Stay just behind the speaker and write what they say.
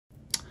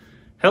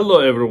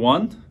Hello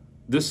everyone,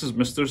 this is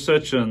Mr.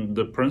 Secen,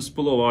 the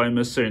principal of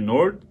IMSA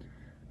North,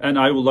 and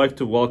I would like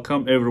to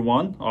welcome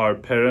everyone, our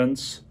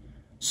parents,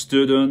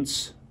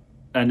 students,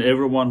 and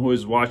everyone who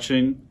is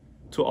watching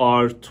to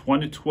our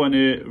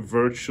 2020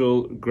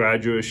 virtual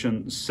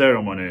graduation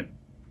ceremony.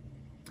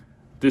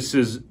 This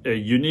is a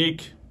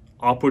unique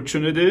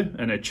opportunity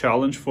and a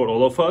challenge for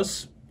all of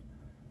us.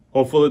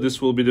 Hopefully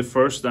this will be the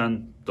first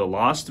and the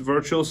last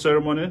virtual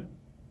ceremony,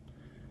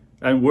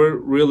 and we're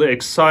really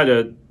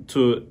excited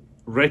to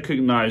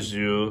recognize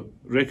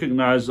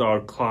our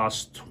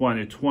class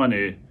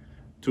 2020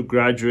 to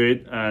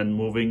graduate and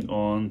moving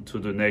on to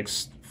the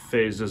next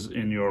phases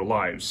in your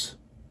lives.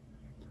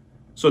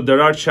 So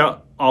there are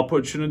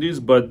opportunities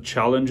but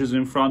challenges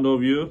in front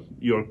of you,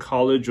 your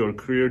college or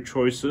career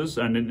choices,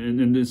 and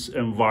in this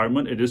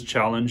environment it is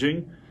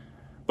challenging.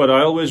 But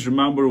I always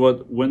remember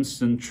what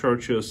Winston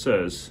Churchill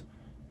says,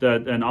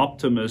 that an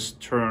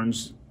optimist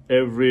turns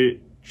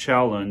every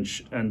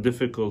challenge and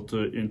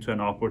difficulty into an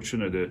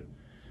opportunity.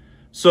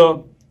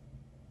 So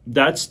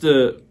that's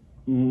the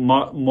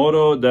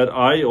motto that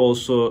I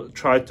also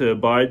try to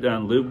abide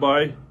and live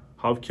by.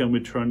 How can we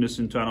turn this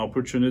into an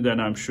opportunity?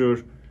 And I'm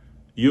sure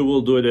you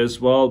will do it as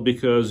well,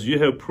 because you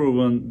have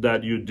proven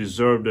that you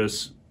deserve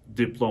this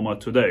diploma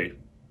today.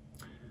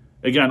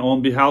 Again,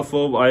 on behalf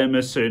of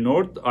IMSA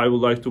North, I would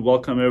like to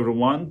welcome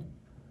everyone.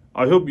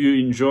 I hope you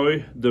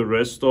enjoy the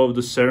rest of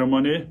the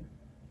ceremony.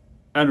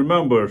 And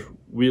remember,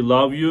 we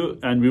love you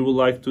and we would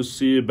like to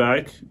see you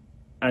back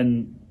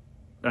and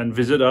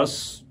visit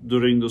us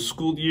during the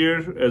school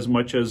year as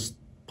much as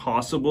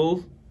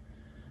possible,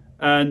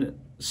 and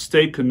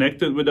stay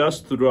connected with us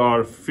through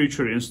our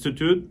Future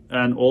Institute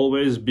and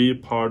always be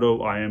part of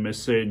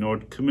IMSA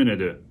North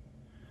community.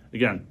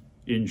 Again,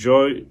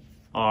 enjoy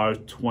our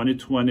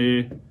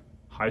 2020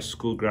 high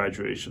school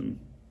graduation.